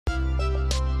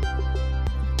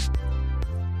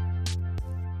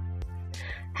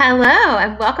Hello,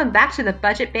 and welcome back to the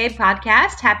Budget Babe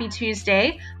podcast. Happy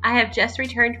Tuesday. I have just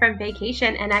returned from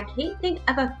vacation, and I can't think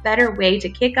of a better way to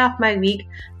kick off my week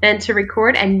than to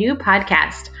record a new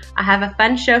podcast. I have a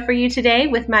fun show for you today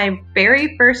with my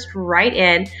very first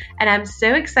write-in, and I'm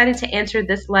so excited to answer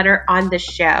this letter on the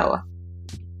show.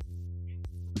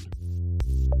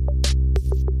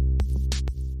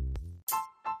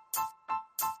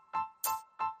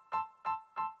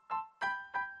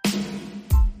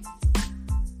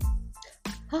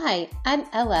 Hi, I'm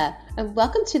Ella, and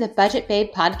welcome to the Budget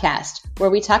Babe podcast, where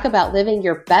we talk about living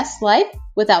your best life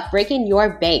without breaking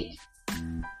your bank.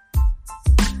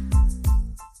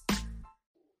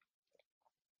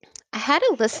 I had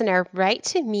a listener write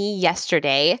to me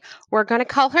yesterday. We're going to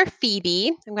call her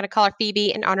Phoebe. I'm going to call her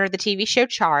Phoebe in honor of the TV show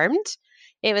Charmed.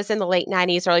 It was in the late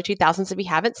 90s, early 2000s. If you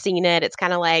haven't seen it, it's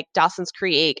kind of like Dawson's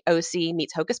Creek, OC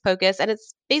meets Hocus Pocus, and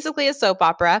it's basically a soap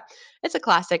opera. It's a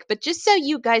classic. But just so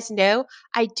you guys know,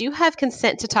 I do have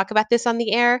consent to talk about this on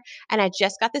the air, and I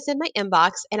just got this in my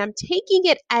inbox, and I'm taking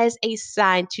it as a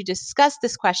sign to discuss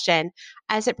this question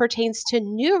as it pertains to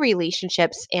new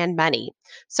relationships and money.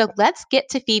 So let's get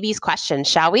to Phoebe's question,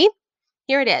 shall we?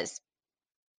 Here it is.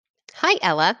 Hi,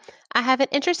 Ella. I have an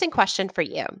interesting question for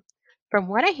you. From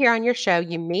what I hear on your show,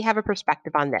 you may have a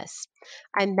perspective on this.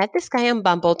 I met this guy on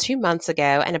Bumble 2 months ago,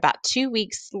 and about 2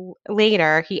 weeks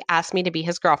later, he asked me to be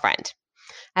his girlfriend.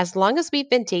 As long as we've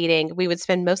been dating, we would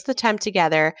spend most of the time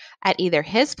together at either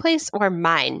his place or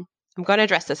mine. I'm going to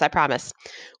address this, I promise.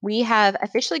 We have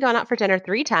officially gone out for dinner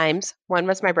 3 times. One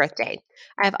was my birthday.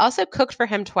 I have also cooked for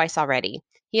him twice already.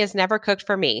 He has never cooked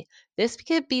for me. This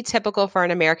could be typical for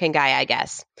an American guy, I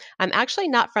guess. I'm actually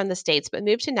not from the States, but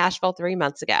moved to Nashville 3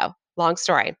 months ago. Long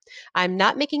story. I'm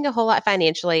not making a whole lot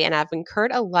financially, and I've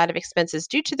incurred a lot of expenses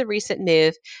due to the recent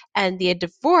move, and the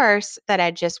divorce that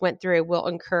I just went through will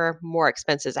incur more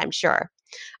expenses, I'm sure.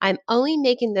 I'm only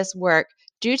making this work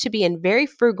due to being very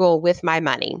frugal with my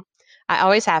money. I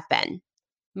always have been.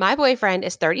 My boyfriend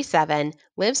is 37,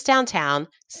 lives downtown,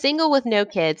 single with no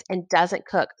kids, and doesn't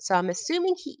cook, so I'm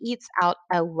assuming he eats out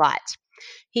a lot.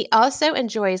 He also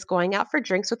enjoys going out for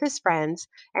drinks with his friends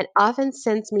and often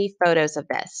sends me photos of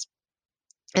this.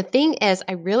 The thing is,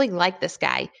 I really like this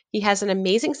guy. He has an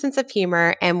amazing sense of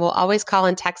humor and will always call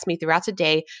and text me throughout the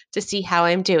day to see how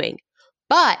I'm doing.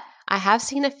 But I have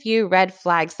seen a few red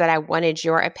flags that I wanted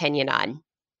your opinion on.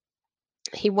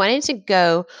 He wanted to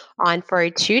go on for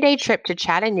a 2-day trip to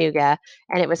Chattanooga,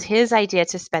 and it was his idea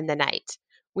to spend the night.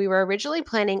 We were originally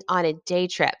planning on a day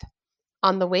trip.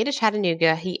 On the way to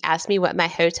Chattanooga, he asked me what my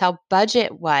hotel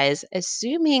budget was,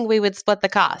 assuming we would split the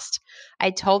cost. I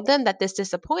told them that this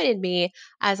disappointed me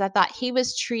as I thought he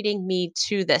was treating me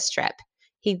to this trip.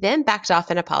 He then backed off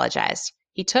and apologized.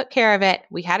 He took care of it,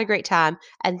 we had a great time,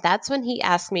 and that's when he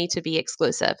asked me to be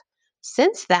exclusive.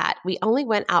 Since that, we only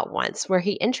went out once where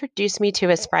he introduced me to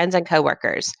his friends and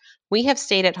coworkers. We have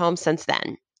stayed at home since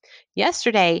then.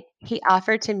 Yesterday, he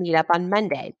offered to meet up on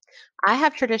Monday. I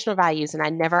have traditional values and I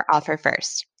never offer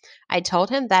first. I told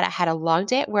him that I had a long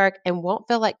day at work and won't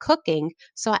feel like cooking,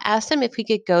 so I asked him if we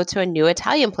could go to a new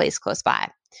Italian place close by.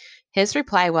 His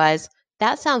reply was,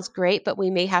 "That sounds great, but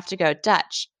we may have to go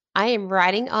Dutch. I am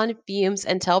riding on fumes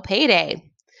until payday."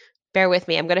 Bear with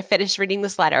me, I'm going to finish reading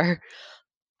this letter.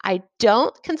 I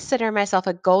don't consider myself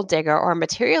a gold digger or a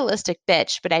materialistic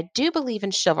bitch, but I do believe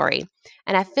in chivalry,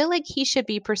 and I feel like he should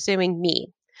be pursuing me.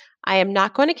 I am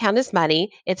not going to count his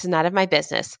money. It's none of my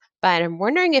business, but I'm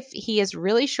wondering if he is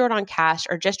really short on cash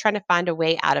or just trying to find a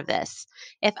way out of this.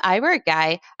 If I were a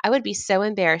guy, I would be so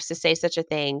embarrassed to say such a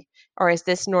thing, or is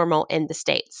this normal in the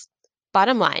States?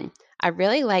 Bottom line, I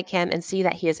really like him and see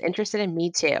that he is interested in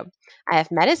me too. I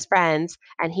have met his friends,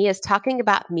 and he is talking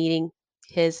about meeting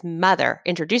his mother,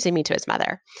 introducing me to his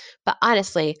mother. But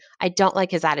honestly, I don't like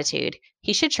his attitude.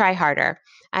 He should try harder.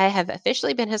 I have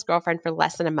officially been his girlfriend for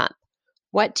less than a month.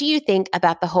 What do you think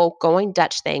about the whole going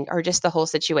Dutch thing or just the whole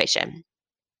situation?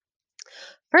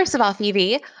 First of all,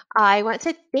 Phoebe, I want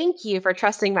to thank you for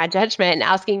trusting my judgment and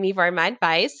asking me for my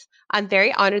advice. I'm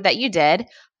very honored that you did.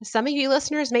 Some of you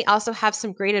listeners may also have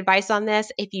some great advice on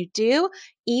this. If you do,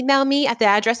 email me at the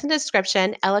address in the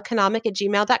description,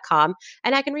 ellaeconomic@gmail.com,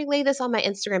 and I can relay this on my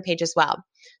Instagram page as well.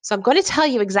 So I'm going to tell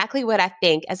you exactly what I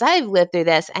think as I've lived through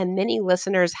this, and many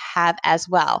listeners have as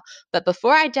well. But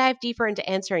before I dive deeper into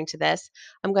answering to this,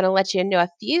 I'm going to let you know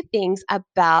a few things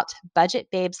about Budget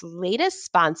Babe's latest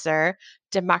sponsor,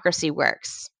 Democracy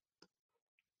Works.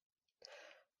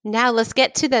 Now let's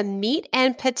get to the meat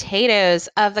and potatoes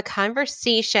of the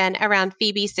conversation around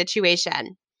Phoebe's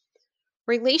situation.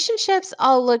 Relationships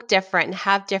all look different and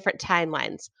have different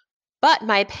timelines. But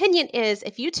my opinion is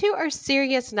if you two are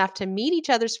serious enough to meet each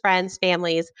other's friends,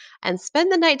 families, and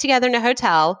spend the night together in a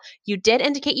hotel, you did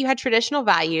indicate you had traditional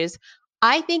values.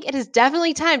 I think it is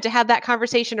definitely time to have that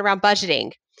conversation around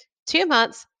budgeting. 2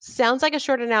 months sounds like a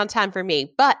short amount of time for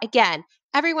me. But again,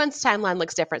 everyone's timeline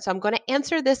looks different. So I'm going to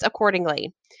answer this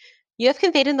accordingly. You have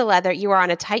conveyed in the letter you are on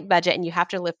a tight budget and you have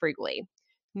to live frugally.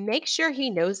 Make sure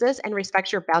he knows this and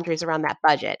respects your boundaries around that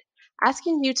budget.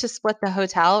 Asking you to split the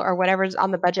hotel or whatever's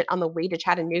on the budget on the way to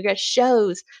Chattanooga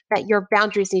shows that your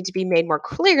boundaries need to be made more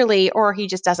clearly or he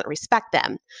just doesn't respect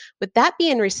them. With that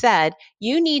being said,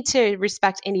 you need to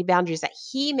respect any boundaries that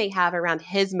he may have around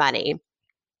his money.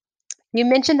 You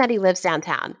mentioned that he lives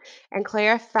downtown and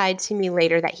clarified to me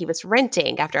later that he was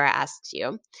renting after I asked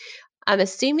you. I'm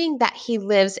assuming that he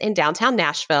lives in downtown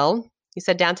Nashville. You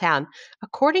said downtown.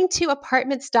 According to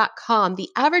apartments.com, the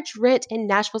average rent in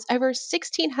Nashville is over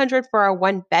 $1,600 for a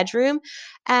one bedroom.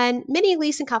 And many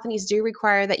leasing companies do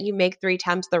require that you make 3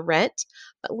 times the rent.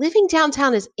 But living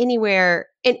downtown is anywhere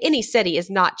in any city is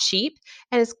not cheap.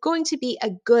 And it's going to be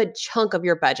a good chunk of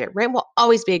your budget. Rent will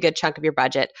always be a good chunk of your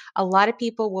budget. A lot of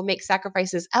people will make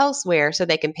sacrifices elsewhere so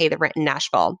they can pay the rent in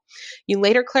Nashville. You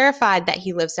later clarified that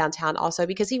he lives downtown also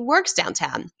because he works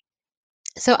downtown.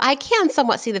 So I can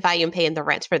somewhat see the value in paying the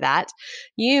rent for that.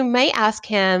 You may ask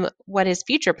him what his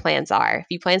future plans are, if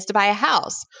he plans to buy a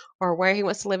house or where he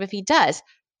wants to live if he does.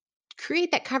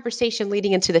 Create that conversation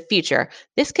leading into the future.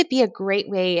 This could be a great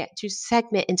way to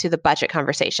segment into the budget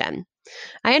conversation.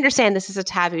 I understand this is a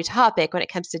taboo topic when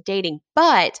it comes to dating,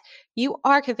 but you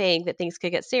are conveying that things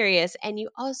could get serious, and you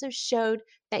also showed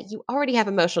that you already have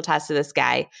emotional ties to this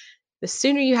guy. The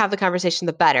sooner you have the conversation,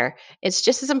 the better. It's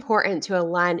just as important to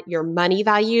align your money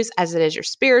values as it is your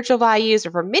spiritual values,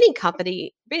 or for many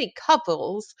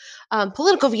couples,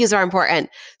 political views are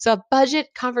important. So a budget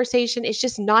conversation is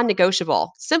just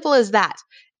non-negotiable. Simple as that.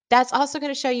 That's also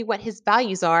going to show you what his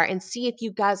values are and see if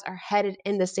you guys are headed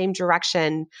in the same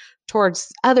direction towards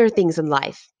other things in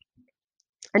life.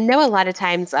 I know a lot of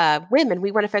times women,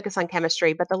 we want to focus on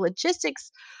chemistry, but the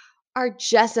logistics are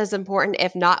just as important,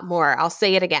 if not more. I'll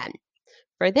say it again.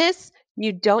 For this,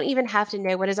 you don't even have to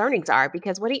know what his earnings are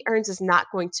because what he earns is not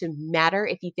going to matter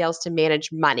if he fails to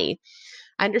manage money.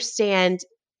 I understand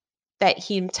that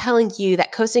him telling you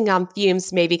that coasting on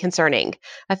fumes may be concerning.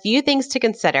 A few things to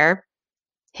consider: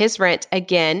 his rent,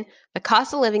 again, the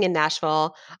cost of living in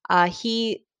Nashville.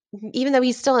 He, even though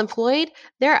he's still employed,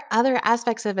 there are other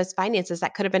aspects of his finances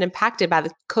that could have been impacted by the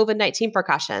COVID-19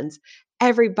 precautions.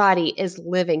 Everybody is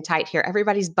living tight here.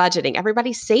 Everybody's budgeting.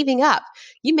 Everybody's saving up.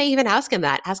 You may even ask him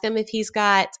that. Ask him if he's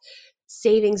got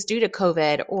savings due to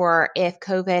COVID or if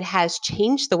COVID has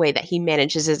changed the way that he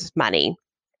manages his money.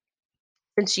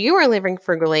 Since you are living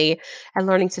frugally and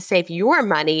learning to save your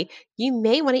money, you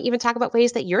may want to even talk about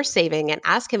ways that you're saving and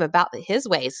ask him about his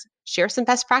ways. Share some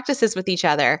best practices with each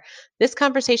other. This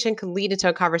conversation could lead into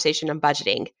a conversation on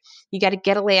budgeting. You got to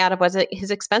get a layout of what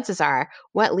his expenses are,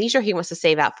 what leisure he wants to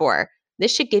save out for.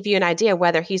 This should give you an idea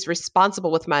whether he's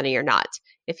responsible with money or not.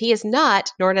 If he is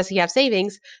not, nor does he have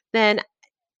savings, then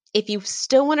if you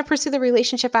still want to pursue the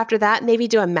relationship after that, maybe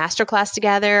do a masterclass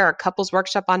together or a couples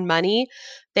workshop on money.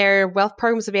 There are wealth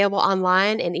programs available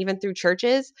online and even through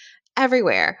churches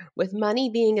everywhere. With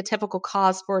money being a typical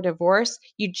cause for divorce,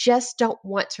 you just don't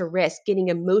want to risk getting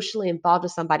emotionally involved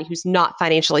with somebody who's not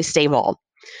financially stable.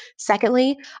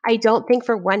 Secondly, I don't think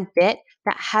for one bit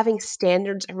that having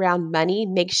standards around money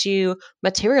makes you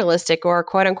materialistic or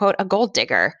quote unquote a gold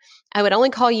digger. I would only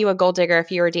call you a gold digger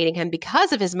if you were dating him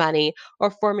because of his money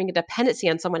or forming a dependency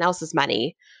on someone else's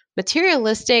money.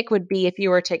 Materialistic would be if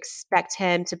you were to expect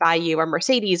him to buy you a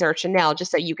Mercedes or a Chanel just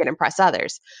so you can impress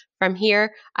others. From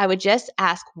here, I would just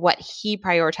ask what he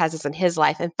prioritizes in his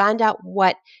life and find out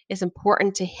what is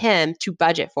important to him to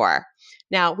budget for.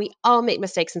 Now, we all make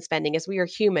mistakes in spending as we are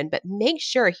human, but make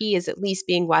sure he is at least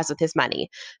being wise with his money.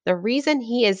 The reason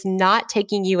he is not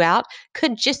taking you out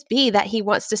could just be that he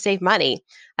wants to save money.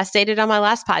 I stated on my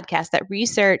last podcast that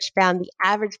research found the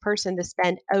average person to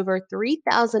spend over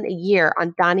 $3,000 a year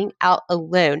on dining out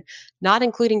alone, not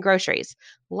including groceries.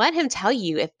 Let him tell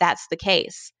you if that's the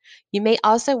case. You may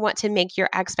also want to make your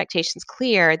expectations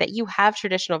clear that you have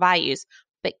traditional values,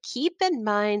 but keep in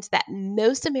mind that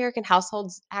most American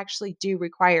households actually do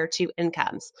require 2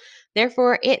 incomes.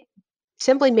 Therefore, it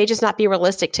simply may just not be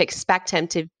realistic to expect him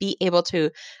to be able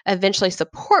to eventually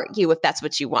support you if that's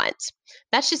what you want.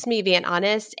 That's just me being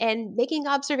honest and making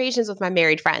observations with my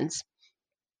married friends.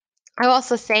 I will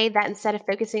also say that instead of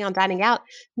focusing on dining out,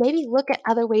 maybe look at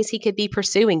other ways he could be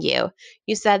pursuing you.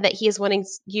 You said that he is wanting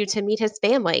you to meet his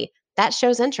family. That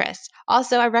shows interest.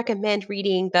 Also, I recommend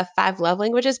reading The Five Love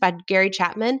Languages by Gary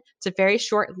Chapman. It's a very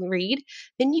short read.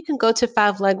 Then you can go to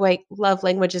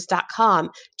fivelovelanguages.com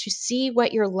to see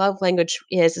what your love language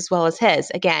is as well as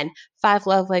his. Again,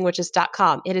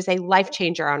 fivelovelanguages.com. It is a life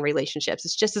changer on relationships.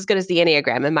 It's just as good as the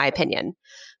Enneagram, in my opinion.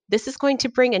 This is going to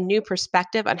bring a new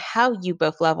perspective on how you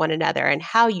both love one another and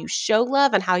how you show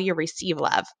love and how you receive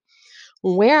love.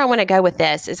 Where I want to go with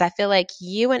this is I feel like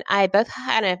you and I both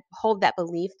kind of hold that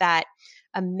belief that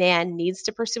a man needs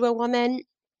to pursue a woman.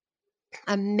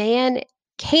 A man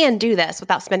can do this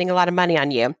without spending a lot of money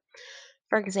on you.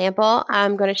 For example,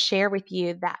 I'm going to share with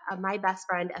you that my best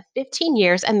friend of 15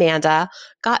 years, Amanda,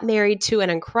 got married to an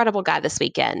incredible guy this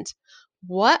weekend.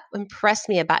 What impressed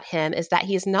me about him is that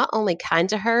he's not only kind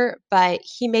to her, but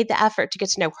he made the effort to get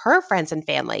to know her friends and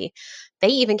family. They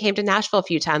even came to Nashville a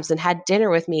few times and had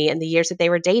dinner with me in the years that they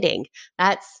were dating.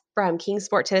 That's from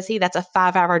Kingsport, Tennessee. That's a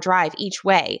 5-hour drive each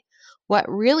way. What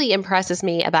really impresses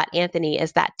me about Anthony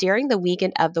is that during the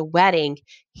weekend of the wedding,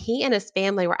 he and his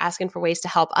family were asking for ways to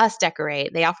help us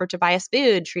decorate. They offered to buy us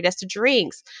food, treat us to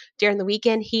drinks. During the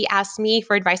weekend, he asked me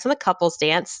for advice on the couples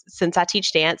dance, since I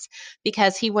teach dance,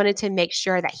 because he wanted to make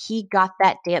sure that he got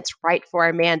that dance right for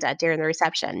Amanda during the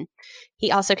reception.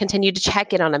 He also continued to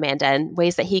check in on Amanda in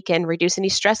ways that he can reduce any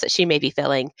stress that she may be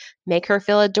feeling, make her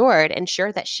feel adored,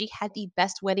 ensure that she had the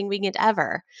best wedding weekend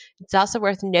ever. It's also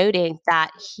worth noting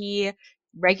that he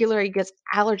regularly gets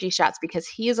allergy shots because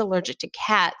he is allergic to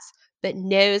cats, but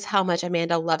knows how much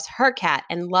Amanda loves her cat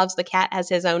and loves the cat as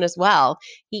his own as well.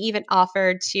 He even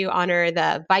offered to honor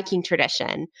the Viking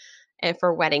tradition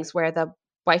for weddings where the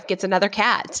wife gets another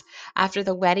cat. After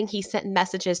the wedding, he sent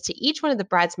messages to each one of the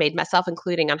bridesmaids, myself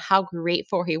including, on how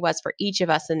grateful he was for each of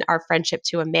us and our friendship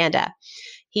to Amanda.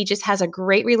 He just has a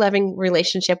great reliving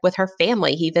relationship with her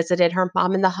family. He visited her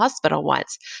mom in the hospital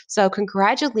once. So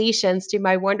congratulations to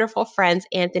my wonderful friends,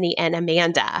 Anthony and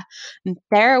Amanda.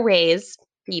 There are ways,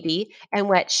 Phoebe, in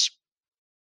which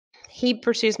he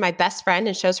pursues my best friend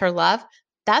and shows her love.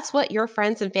 That's what your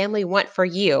friends and family want for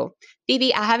you.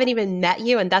 Phoebe, I haven't even met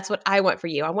you, and that's what I want for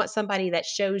you. I want somebody that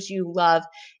shows you love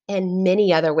in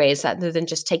many other ways other than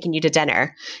just taking you to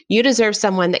dinner. You deserve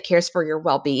someone that cares for your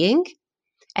well-being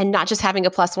and not just having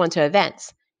a +1 to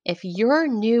events. If your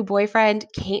new boyfriend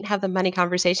can't have the money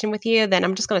conversation with you, then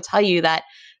I'm just going to tell you that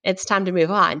it's time to move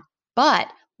on. But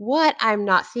what I'm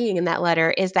not seeing in that letter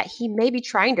is that he may be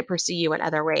trying to pursue you in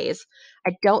other ways.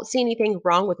 I don't see anything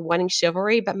wrong with wanting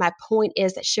chivalry, but my point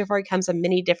is that chivalry comes in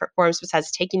many different forms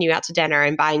besides taking you out to dinner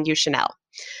and buying you Chanel.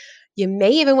 You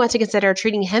may even want to consider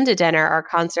treating him to dinner or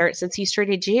concert since he's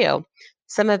treated you.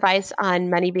 Some advice on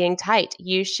money being tight.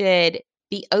 You should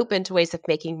be open to ways of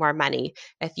making more money.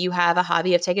 If you have a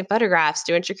hobby of taking photographs,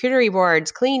 doing charcuterie boards,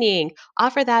 cleaning,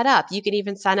 offer that up. You can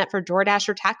even sign up for DoorDash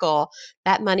or Tackle.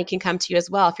 That money can come to you as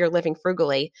well if you're living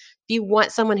frugally. If you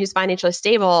want someone who's financially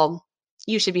stable,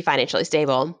 you should be financially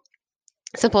stable.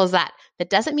 Simple as that. That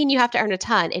doesn't mean you have to earn a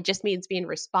ton. It just means being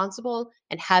responsible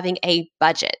and having a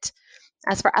budget.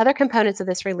 As for other components of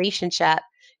this relationship,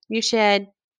 you should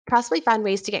possibly find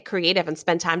ways to get creative and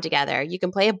spend time together. You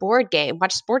can play a board game,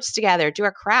 watch sports together, do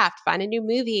a craft, find a new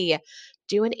movie,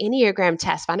 do an Enneagram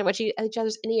test, find out what each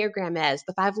other's Enneagram is.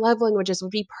 The 5 love languages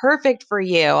would be perfect for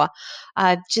you.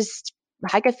 Just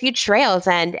hike a few trails.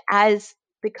 And as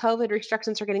the COVID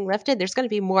restrictions are getting lifted, there's going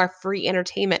to be more free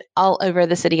entertainment all over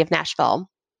the city of Nashville.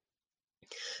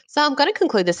 So I'm going to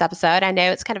conclude this episode. I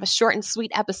know it's kind of a short and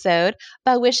sweet episode,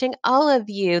 by wishing all of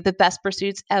you the best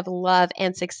pursuits of love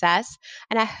and success.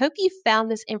 And I hope you found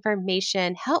this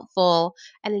information helpful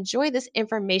and enjoy this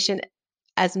information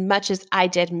as much as I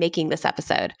did making this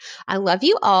episode. I love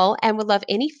you all and would love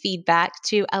any feedback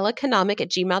to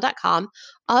ellaeconomic@gmail.com.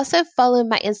 Also follow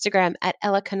my Instagram at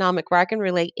ellaeconomic, where I can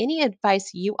relay any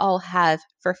advice you all have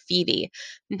for Phoebe.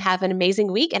 And have an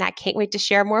amazing week, and I can't wait to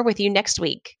share more with you next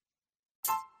week.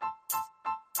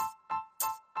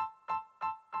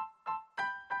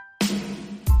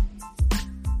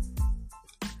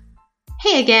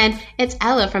 Hey again, it's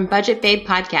Ella from Budget Babe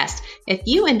Podcast. If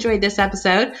you enjoyed this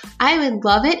episode, I would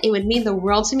love it. It would mean the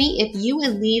world to me if you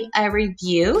would leave a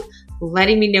review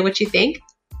letting me know what you think.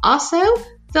 Also,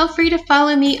 feel free to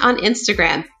follow me on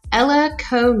Instagram,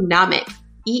 Ellaconomic,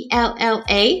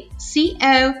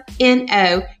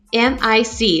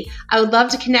 ELLACONOMIC. I would love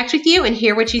to connect with you and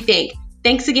hear what you think.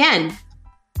 Thanks again.